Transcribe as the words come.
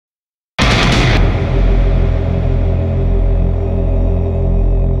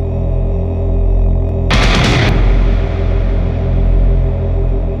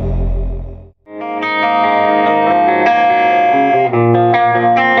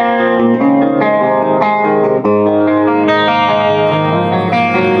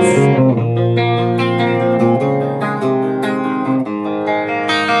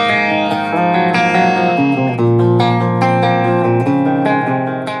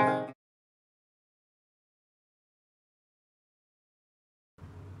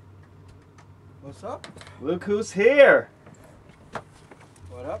What's up? Look who's here!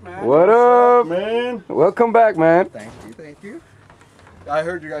 What up, man? What up, man? Welcome back, man. Thank you. I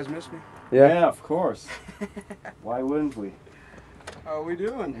heard you guys missed me. Yeah, of course. Why wouldn't we? How are we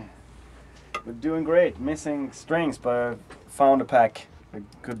doing? We're doing great. Missing strings, but I found a pack that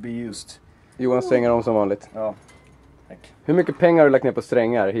could be used. Johan strängar om som vanligt. Ja, tack. Hur mycket pengar har du lagt ner på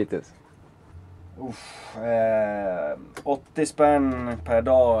strängar hittills? 80 spänn per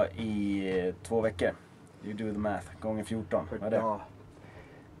dag i 2 veckor. You do the math. Gånger 14. Vad är det? Ja.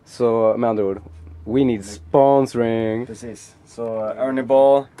 Så med andra ord, we need sponsoring. Precis. Så Ernie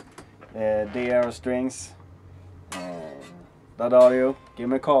Ball, DR Strings, Dadario, give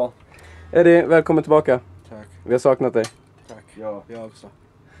me a call. Eddie, välkommen tillbaka. Tack. Vi har saknat dig. Tack. Ja. Jag också.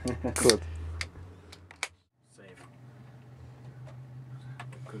 Coolt.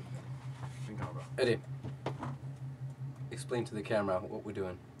 Eddie, explain to the camera what we're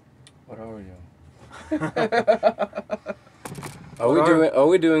doing. What are we doing? Are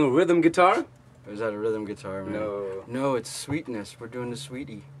we doing rhythm guitar? Or is that a rhythm guitar, man? No. No, it's sweetness. We're doing the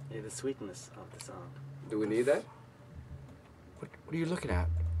sweetie. Yeah, the sweetness of the song. Do we need that? What are you looking at?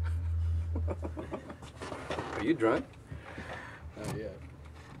 Are you drunk? Not yet.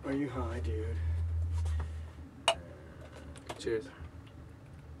 Are you high, dude? Cheers.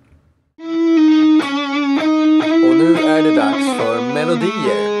 Och nu är det dags för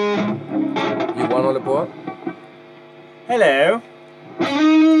melodier. Johan håller på. Hello!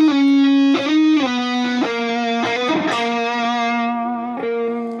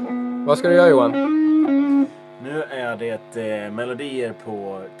 Vad ska du göra, Johan? Nu är det melodier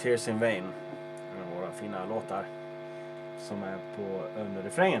på Tears in Vain. Våra fina låtar. Som är på under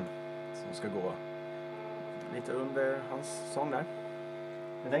refrängen. Som ska gå lite under hans sång där.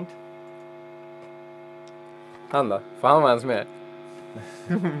 Jag tänkt. Han då? Får han vara ens med?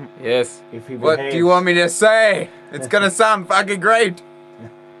 Yes. If he What do you want me to say? It's gonna sound fucking great.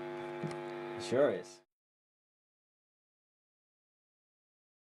 Sure is.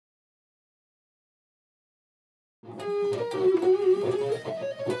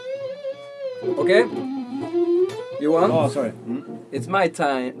 Okay. Johan, Oh, sorry. it's my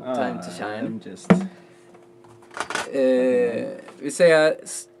time to shine. I'm just... Vi säger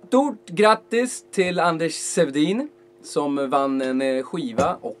stort grattis till Anders Sevdin som vann en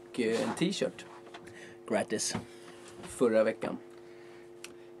skiva och en t-shirt Gratis. förra veckan.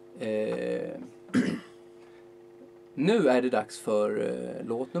 Nu är det dags för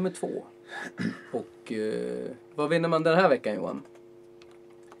låt nummer 2. Och vad vinner man den här veckan, Johan?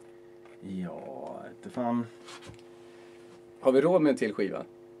 Ja, inte fan. Har vi råd med en till skiva?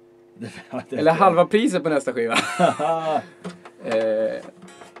 Eller halva priset på nästa skiva?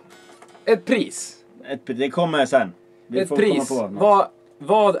 Ett pris. Det kommer sen. Vi Ett får pris. komma på något.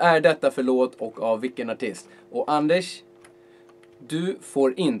 Vad är detta för låt och av vilken artist? Och Anders, du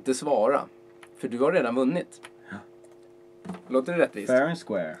får inte svara. För du har redan vunnit. Låter det rättvist? Fair and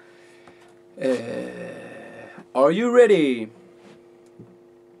square. Are you ready?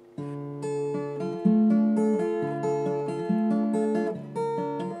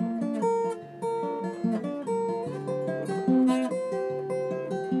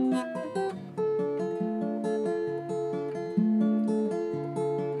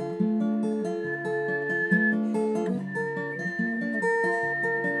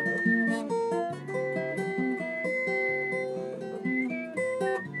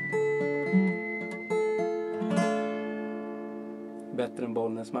 Bättre än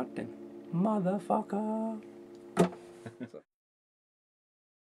Bollnäs Martin. Motherfucker.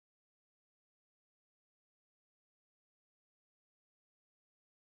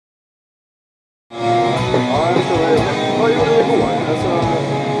 Vad gjorde du igår?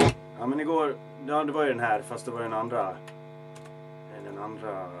 Ja, men igår, ja, det var ju den här, fast det var den andra,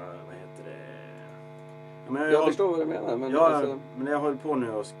 vad heter det? Ja, men Jag förstår vad du menar. Men ja, alltså... men jag håller på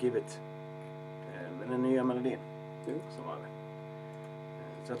nu och skrivit den nya melodin. Jo. Som var det.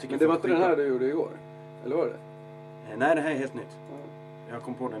 Så jag tycker Men det var folk inte den här skiter- du gjorde igår? Eller var det? Nej, det här är helt nytt. Jag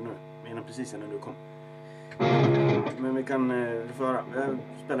kom på den nu, innan precis innan du kom. Men vi kan, du får höra. Jag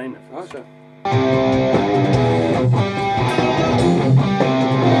spelar in det. Ja, kör.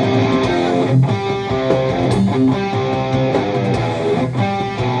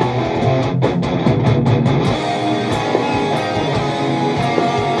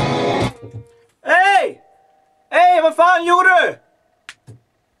 Hej! Hej, vad fan gjorde du?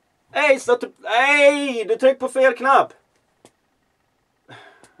 Hej, hej, du tryckte på fel knapp.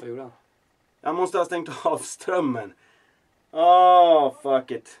 Vad gjorde han? Jag måste ha stängt av strömmen. Oh,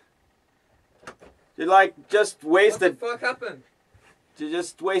 fuck it. You like just wasted... What the fuck happened? You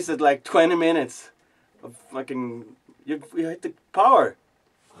just wasted like 20 minutes of fucking... You hit the power.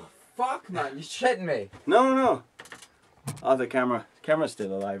 Fuck, man, you shitting me. No. Oh, the camera's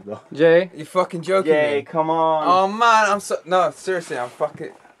still alive though. Jay? You fucking joking Yay, me. come on. Oh man, I'm so... No, seriously, I'm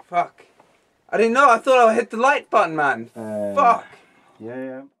fucking... Fuck. I didn't know, I thought I would hit the light button, man. Fuck.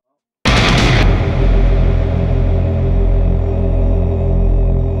 Yeah.